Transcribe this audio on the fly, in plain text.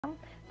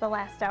The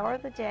last hour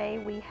of the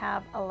day we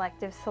have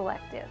elective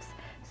selectives.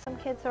 Some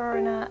kids are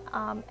in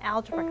an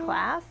algebra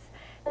class,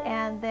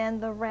 and then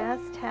the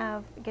rest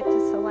get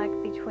to select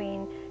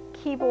between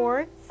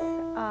keyboards,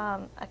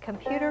 a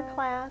computer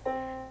class,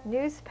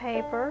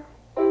 newspaper,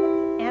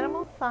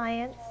 animal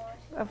science,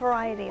 a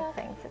variety of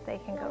things that they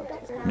can go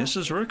to.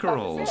 Mrs.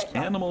 Rickerell's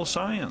Animal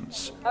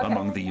Science,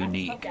 among the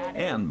unique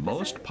and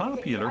most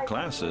popular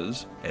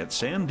classes at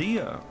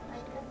Sandia.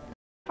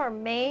 Our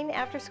main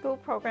after-school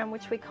program,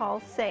 which we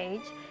call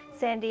SAGE,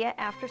 Sandia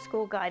After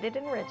School Guided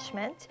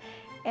Enrichment,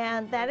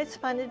 and that is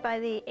funded by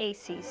the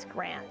ACES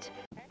grant.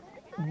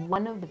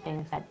 One of the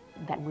things that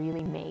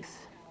really makes,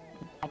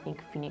 I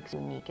think, Phoenix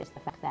unique is the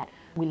fact that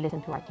we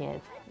listen to our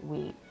kids.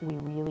 We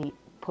really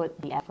put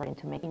the effort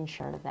into making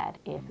sure that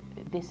if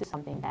this is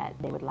something that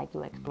they would like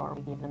to explore,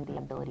 we give them the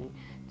ability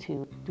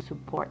to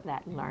support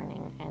that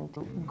learning and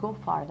to go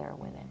farther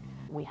with it.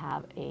 We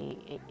have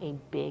a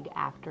big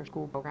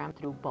after-school program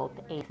through both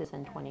ACES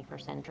and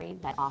 21st Century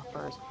that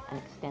offers an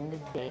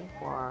extended day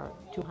for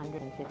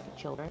 250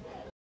 children.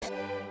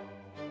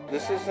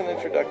 This is an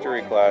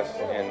introductory class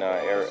in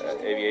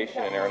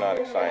aviation and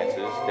aeronautic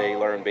sciences. They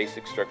learn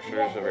basic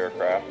structures of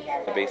aircraft,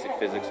 the basic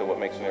physics of what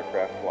makes an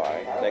aircraft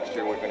fly. Next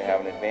year we're going to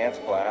have an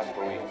advanced class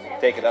where we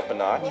take it up a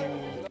notch.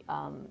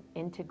 We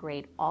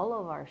integrate all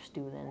of our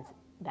students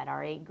that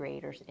are 8th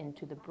graders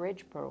into the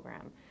Bridge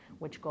program,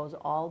 which goes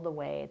all the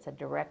way, it's a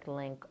direct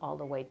link all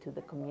the way to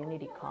the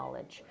community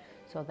college,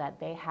 so that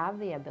they have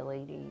the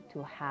ability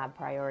to have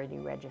priority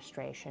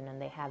registration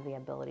and they have the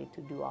ability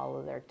to do all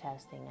of their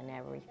testing and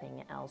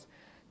everything else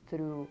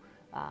through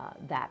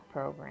that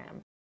program.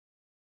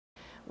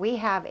 We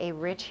have a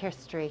rich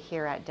history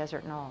here at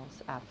Desert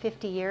Knolls.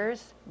 50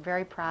 years,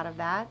 very proud of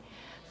that.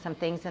 Some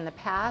things in the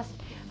past.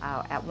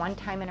 At one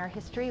time in our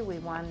history, we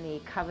won the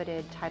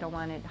coveted Title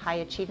I High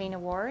Achieving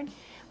Award.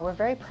 We're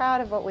very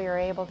proud of what we were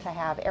able to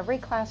have. Every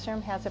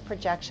classroom has a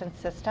projection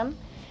system.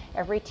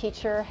 Every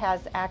teacher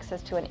has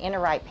access to an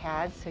InterWrite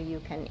pad, so you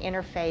can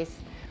interface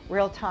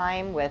real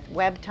time with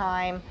web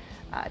time,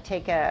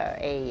 take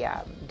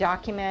a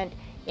document,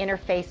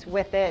 interface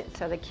with it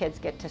so the kids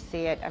get to see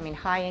it. I mean,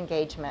 high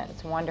engagement,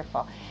 it's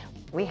wonderful.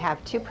 We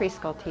have 2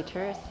 preschool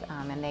teachers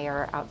and they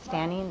are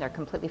outstanding. They're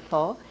completely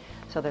full.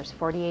 So there's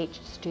 48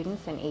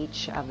 students in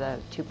each of the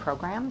 2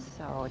 programs,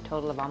 so a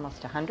total of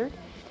almost 100.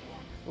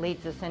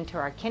 Leads us into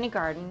our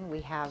kindergarten. We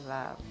have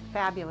a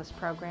fabulous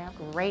program.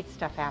 Great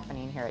stuff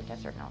happening here at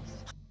Desert Knolls.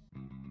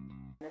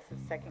 This is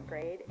 2nd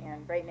grade,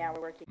 and right now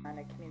we're working on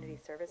a community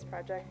service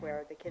project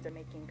where the kids are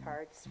making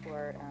cards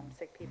for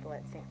sick people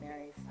at St.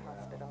 Mary's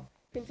Hospital.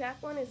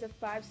 Pentathlon is a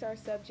 5-star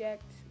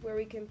subject where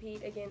we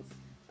compete against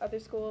other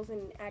schools in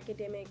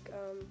academic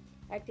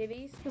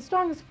activities. The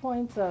strongest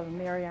points of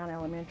Mariana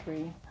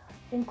Elementary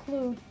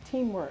include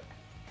teamwork.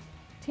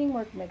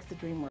 Teamwork makes the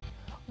dream work.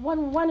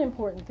 One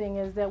important thing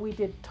is that we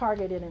did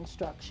targeted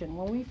instruction.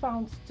 When we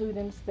found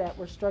students that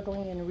were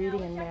struggling in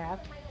reading and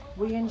math,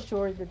 we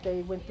ensured that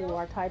they went through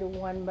our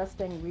Title I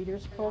Mustang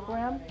Readers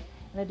program.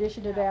 In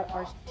addition to that,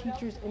 our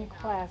teachers in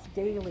class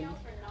daily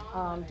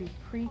do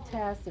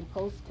pre-tests and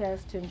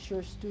post-tests to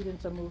ensure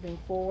students are moving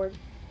forward.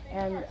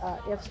 And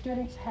if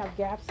students have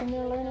gaps in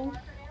their learning,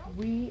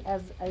 we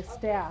as a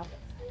staff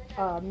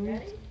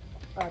meet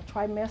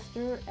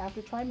trimester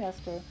after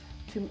trimester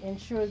to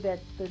ensure that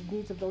the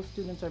needs of those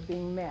students are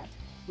being met.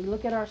 We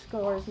look at our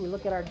scores, we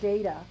look at our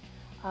data,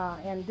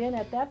 and then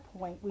at that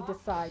point we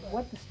decide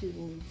what the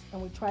student needs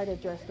and we try to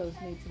address those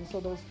needs, and so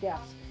those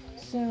gaps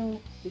soon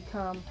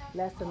become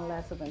less and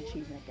less of an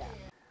achievement gap.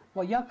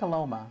 Well,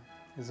 Yucca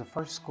is the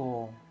first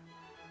school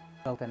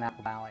built in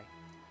Apple Valley.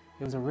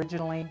 It was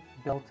originally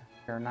built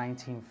here in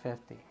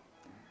 1950.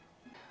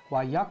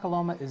 While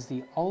Yucca is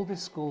the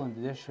oldest school in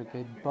the district,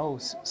 it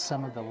boasts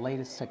some of the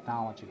latest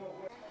technology.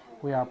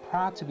 We are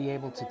proud to be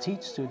able to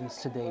teach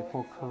students today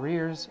for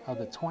careers of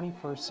the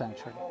 21st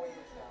century.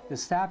 The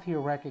staff here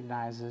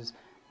recognizes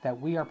that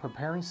we are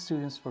preparing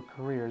students for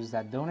careers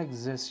that don't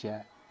exist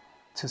yet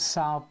to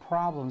solve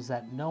problems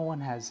that no one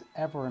has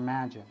ever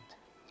imagined.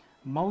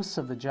 Most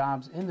of the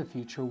jobs in the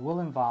future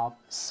will involve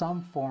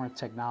some form of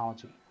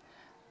technology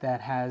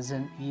that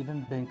hasn't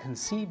even been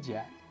conceived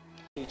yet.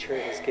 The teacher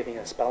is giving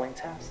a spelling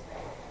test.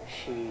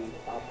 She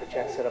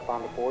projects it up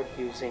on the board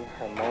using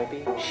her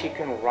Mobi. She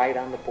can write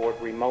on the board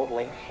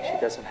remotely. She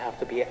doesn't have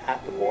to be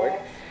at the board.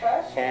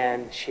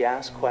 And she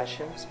asks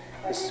questions.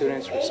 The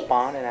students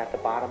respond, and at the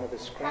bottom of the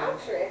screen,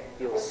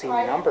 you'll see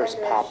numbers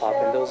pop up,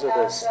 and those are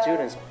the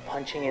students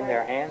punching in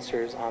their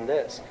answers on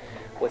this.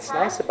 What's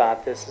nice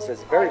about this is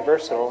it's very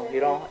versatile. You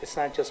know, it's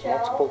not just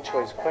multiple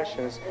choice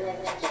questions.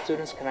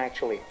 Students can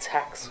actually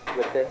text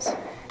with this,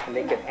 and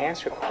they can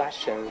answer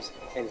questions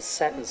in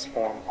sentence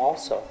form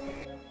also.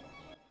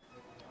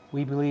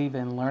 We believe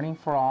in learning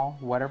for all,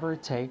 whatever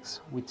it takes.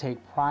 We take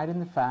pride in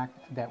the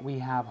fact that we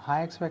have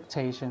high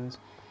expectations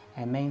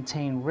and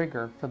maintain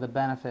rigor for the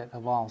benefit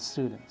of all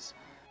students.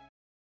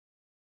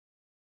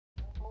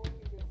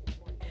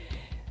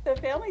 The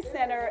Family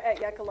Center at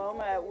Yucca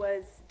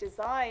was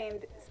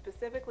designed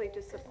specifically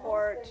to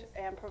support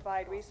and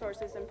provide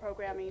resources and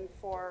programming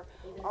for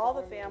all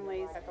the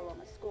families at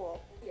Yakaloma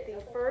School.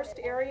 The first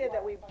area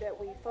that we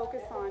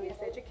focus on is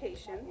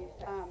education,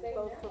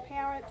 both for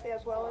parents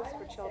as well as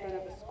for children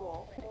of the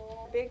school.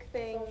 Big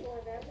thing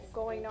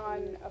going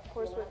on, of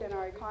course, within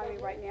our economy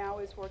right now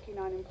is working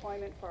on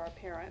employment for our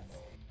parents.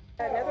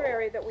 Another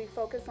area that we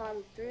focus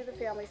on through the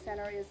Family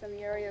Center is in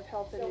the area of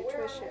health and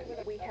nutrition.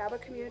 We have a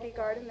community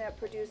garden that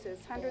produces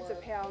hundreds of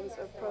pounds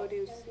of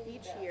produce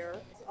each year.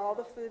 All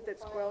the food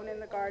that's grown in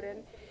the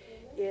garden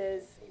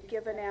is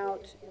given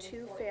out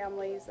to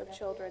families of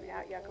children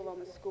at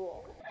Yakaloma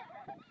School.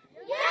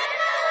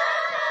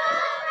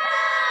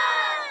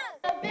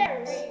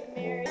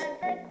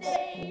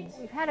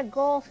 We've had a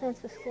goal since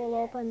the school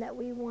opened that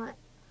we want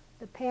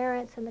the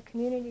parents and the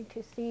community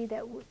to see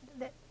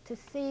to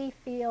see,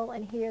 feel,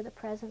 and hear the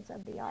presence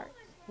of the arts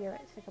here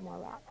at Sycamore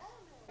Rocks.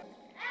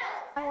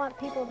 I want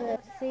people to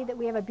see that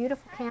we have a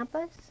beautiful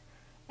campus,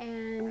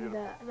 and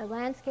the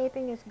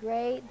landscaping is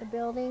great. The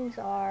buildings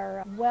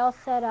are well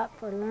set up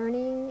for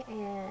learning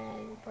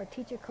and for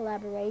teacher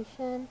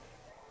collaboration.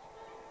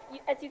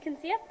 As you can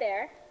see up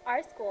there,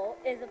 our school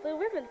is a Blue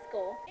Ribbon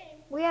School.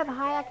 We have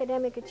high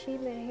academic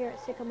achievement here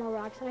at Sycamore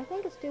Rocks, and I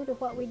think it's due to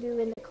what we do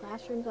in the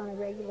classrooms on a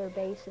regular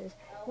basis.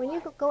 When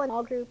you go in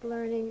small group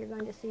learning, you're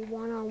going to see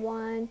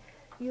one-on-one.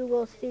 You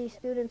will see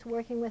students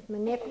working with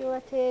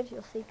manipulatives.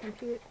 You'll see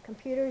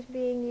computers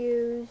being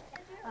used.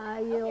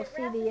 You'll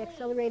see the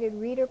accelerated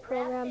reader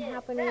program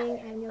happening,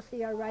 and you'll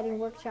see our writing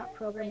workshop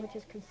program, which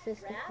is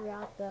consistent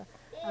throughout the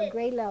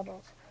grade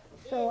levels.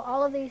 So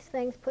all of these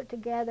things put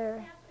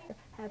together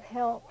have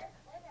helped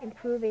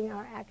improving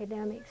our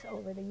academics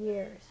over the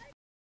years.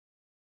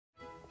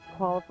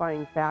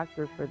 Qualifying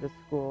factor for the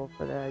school,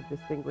 for the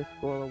Distinguished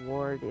School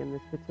Award in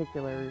this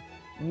particular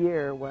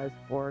year, was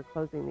for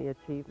closing the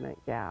achievement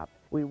gap.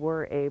 We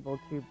were able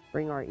to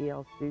bring our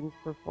EL students'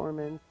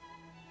 performance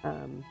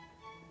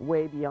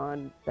way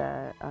beyond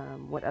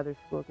what other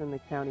schools in the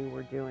county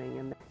were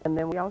doing. And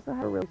then we also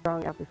have a really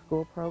strong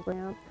after-school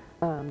program,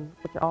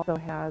 which also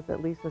has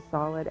at least a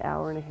solid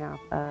hour and a half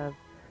of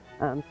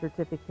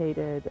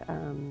certificated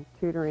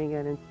tutoring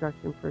and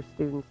instruction for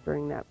students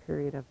during that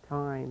period of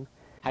time.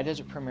 High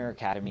Desert Premier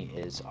Academy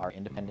is our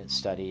independent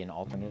study and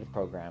alternative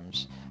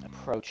programs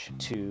approach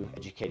to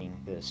educating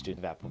the student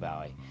of Apple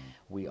Valley.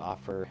 We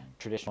offer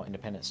traditional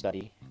independent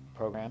study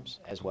programs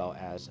as well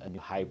as a new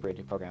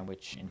hybrid program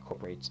which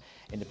incorporates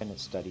independent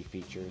study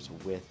features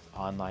with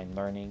online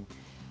learning,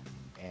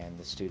 and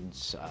the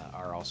students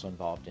are also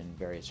involved in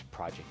various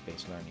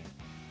project-based learning.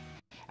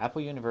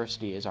 Apple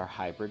University is our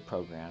hybrid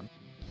program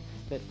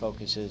that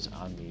focuses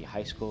on the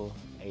high school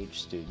age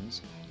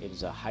students. It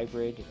is a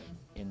hybrid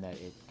in that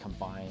it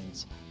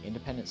combines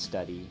independent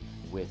study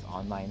with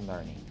online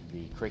learning.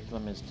 The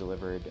curriculum is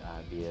delivered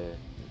via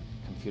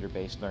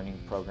computer-based learning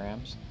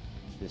programs.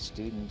 The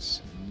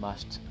students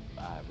must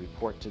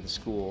report to the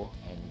school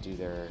and do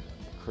their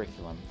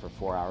curriculum for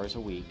 4 hours a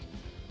week,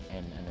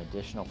 and an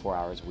additional 4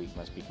 hours a week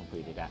must be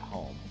completed at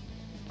home.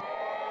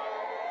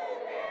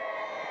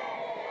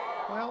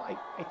 Well,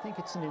 I think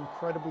it's an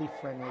incredibly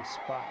friendly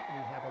spot.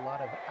 We have a lot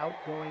of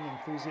outgoing,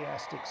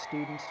 enthusiastic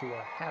students who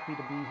are happy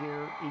to be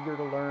here, eager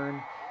to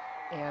learn,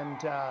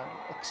 and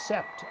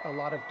accept a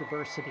lot of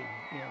diversity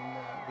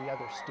in the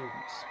other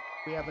students.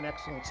 We have an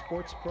excellent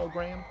sports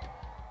program.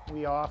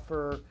 We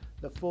offer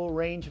the full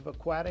range of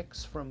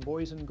aquatics, from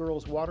boys and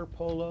girls water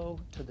polo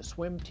to the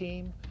swim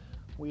team.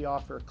 We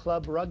offer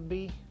club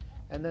rugby,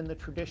 and then the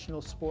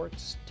traditional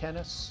sports,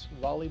 tennis,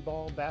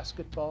 volleyball,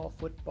 basketball,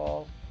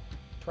 football,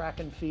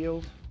 track and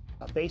field,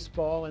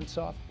 baseball, and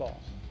softball.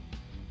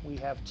 We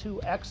have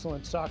 2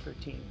 excellent soccer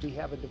teams. We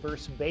have a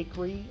diverse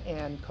bakery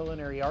and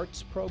culinary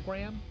arts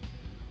program.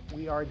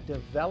 We are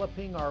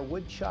developing our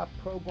woodshop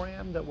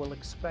program that will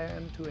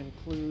expand to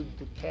include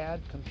the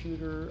CAD,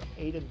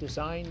 computer-aided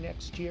design,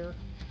 next year.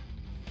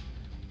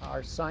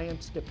 Our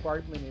science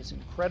department is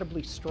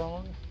incredibly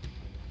strong,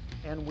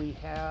 and we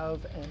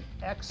have an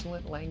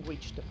excellent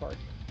language department.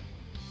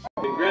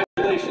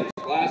 Congratulations,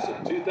 class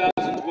of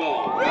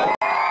 2012.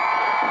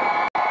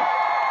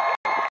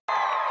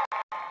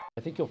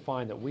 I think you'll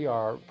find that we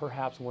are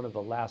perhaps one of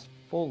the last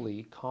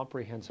fully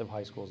comprehensive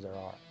high schools there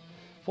are.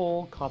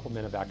 Full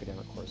complement of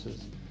academic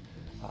courses.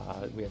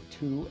 We have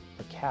 2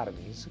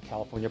 academies,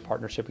 California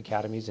Partnership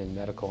Academies in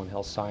Medical and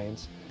Health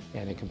Science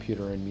and a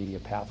Computer and Media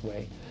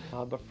pathway.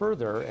 But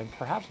further, and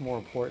perhaps more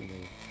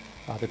importantly,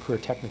 the career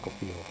technical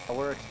field.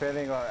 We're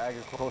expanding our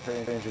agriculture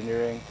and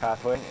engineering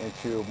pathway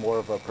into more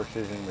of a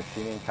precision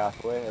machining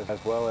pathway,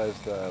 as well as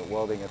the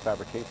welding and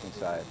fabrication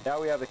side. Now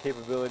we have the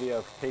capability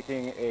of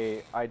taking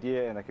an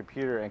idea in a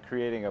computer and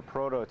creating a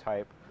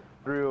prototype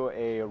through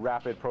a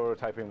rapid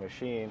prototyping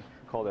machine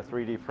called a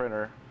 3D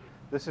printer.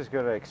 This is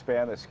going to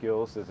expand the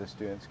skills that the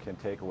students can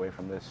take away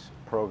from this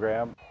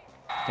program.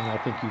 And I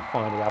think you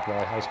find at Apple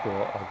Valley High School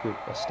a group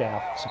of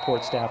staff,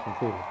 support staff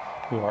included,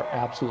 who are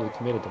absolutely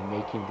committed to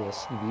making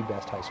this the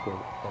best high school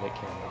that it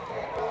can be.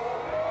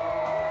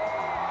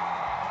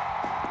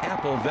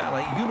 Apple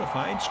Valley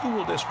Unified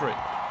School District,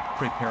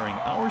 preparing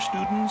our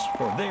students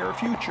for their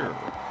future,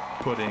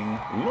 putting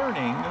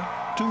learning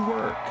to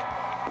work.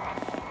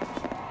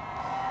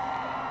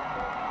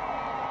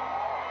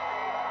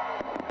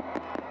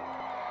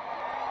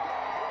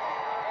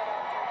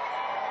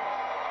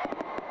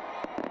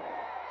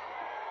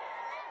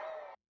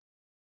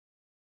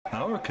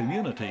 Our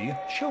community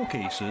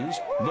showcases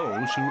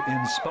those who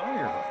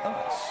inspire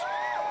us.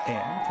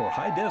 And for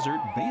High Desert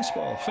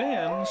baseball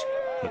fans,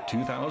 the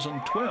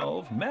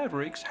 2012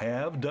 Mavericks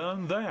have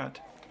done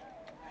that.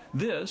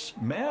 This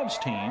Mavs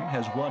team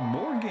has won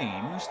more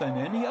games than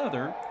any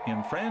other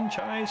in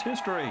franchise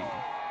history.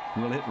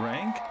 Will it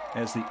rank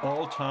as the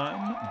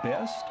all-time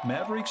best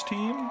Mavericks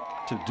team?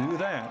 To do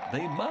that,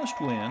 they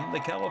must win the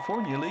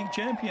California League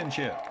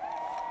Championship.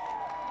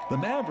 The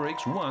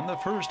Mavericks won the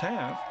first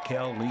half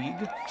Cal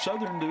League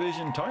Southern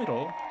Division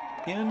title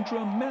in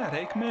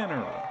dramatic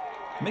manner.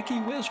 Mickey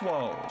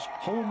Wiswall's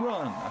home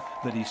run,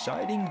 the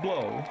deciding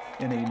blow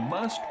in a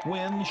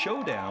must-win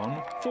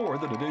showdown for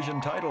the division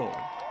title.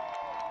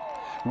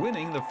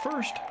 Winning the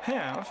first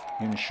half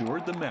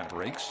ensured the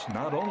Mavericks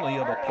not only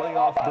of a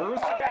playoff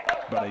berth,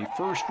 but a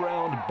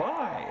first-round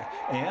bye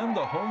and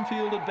the home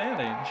field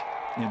advantage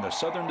in the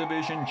Southern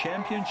Division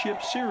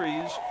Championship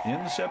Series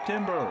in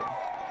September.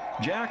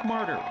 Jack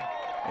Martyr,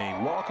 a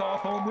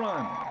walk-off home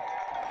run.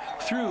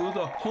 Through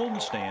the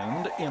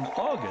homestand in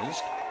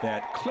August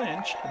that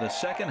clinched the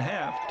second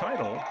half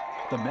title,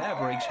 the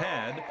Mavericks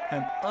had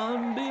an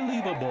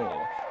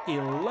unbelievable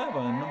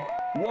 11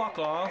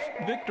 walk-off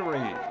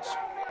victories.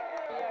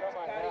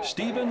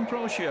 Stephen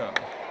Procia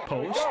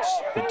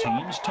posts the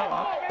team's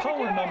top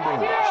power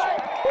numbers.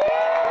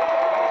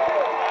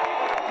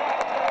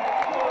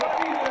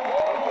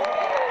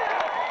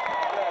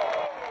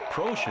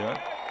 Procia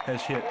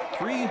has hit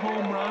 3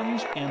 home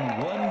runs in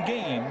 1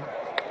 game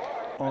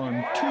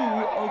on 2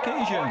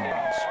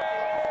 occasions.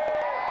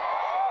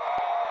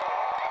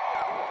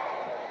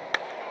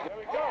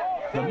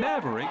 The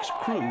Mavericks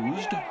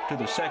cruised to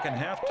the second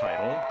half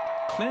title,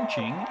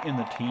 clinching in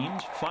the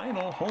team's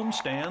final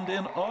homestand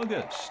in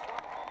August.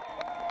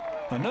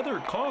 Another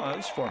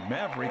cause for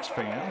Mavericks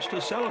fans to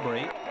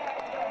celebrate.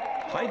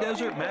 High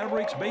Desert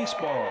Mavericks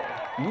baseball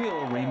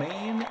will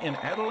remain in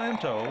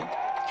Adelanto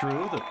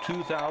through the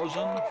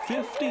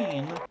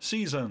 2015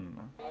 season.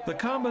 The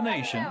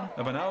combination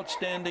of an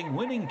outstanding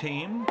winning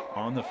team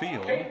on the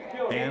field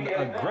and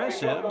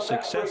aggressive,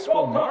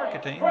 successful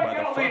marketing by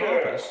the front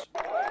office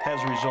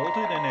has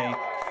resulted in a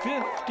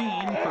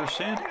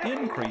 15%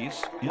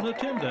 increase in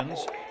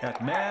attendance at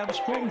Mavs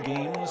home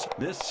games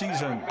this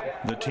season.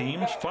 The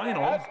team's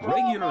final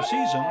regular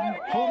season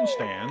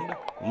homestand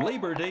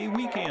Labor Day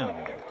weekend.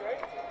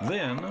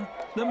 Then,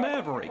 the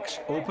Mavericks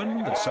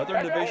open the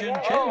Southern Division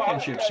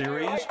Championship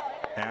Series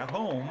at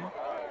home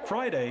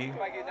Friday,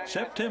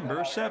 September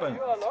 7th.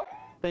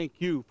 Thank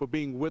you for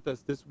being with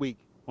us this week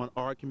on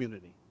Our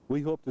Community.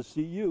 We hope to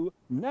see you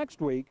next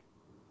week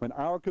when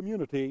Our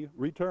Community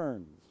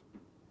returns.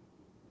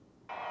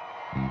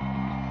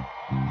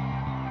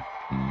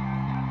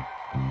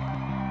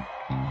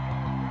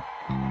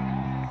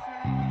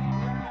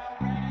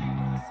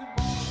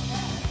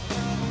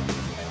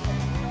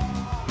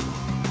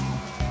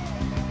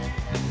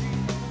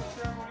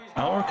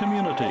 Our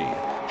Community,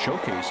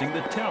 showcasing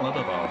the talent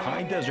of our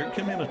high desert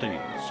communities.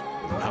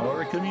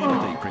 Our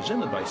Community,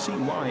 presented by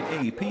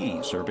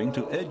CYAP, serving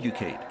to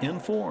educate,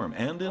 inform,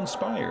 and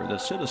inspire the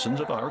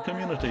citizens of our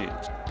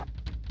communities.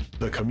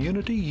 The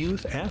Community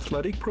Youth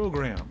Athletic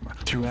Program.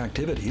 Through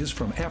activities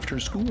from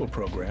after-school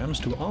programs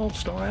to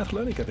all-star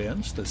athletic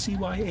events, the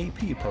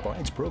CYAP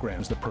provides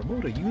programs that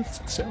promote a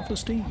youth's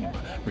self-esteem,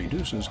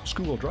 reduces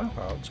school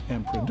dropouts,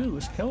 and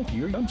produce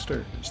healthier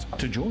youngsters.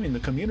 To join the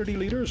community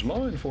leaders,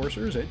 law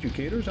enforcers,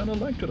 educators, and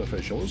elected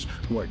officials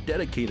who are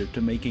dedicated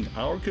to making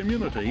our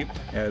community,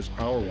 as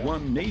our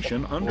one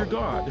nation under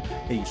God,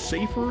 a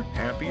safer,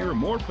 happier,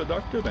 more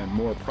productive, and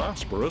more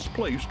prosperous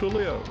place to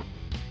live.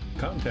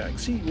 Contact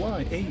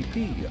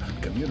CYAP,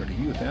 Community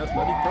Youth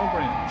Athletic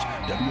Programs,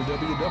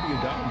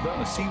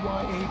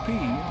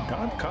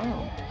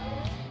 www.thecyap.com.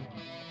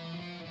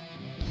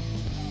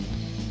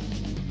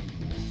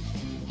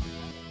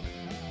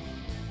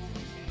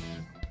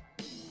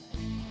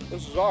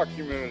 This is our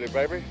community,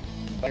 baby.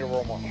 Thank you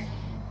very much.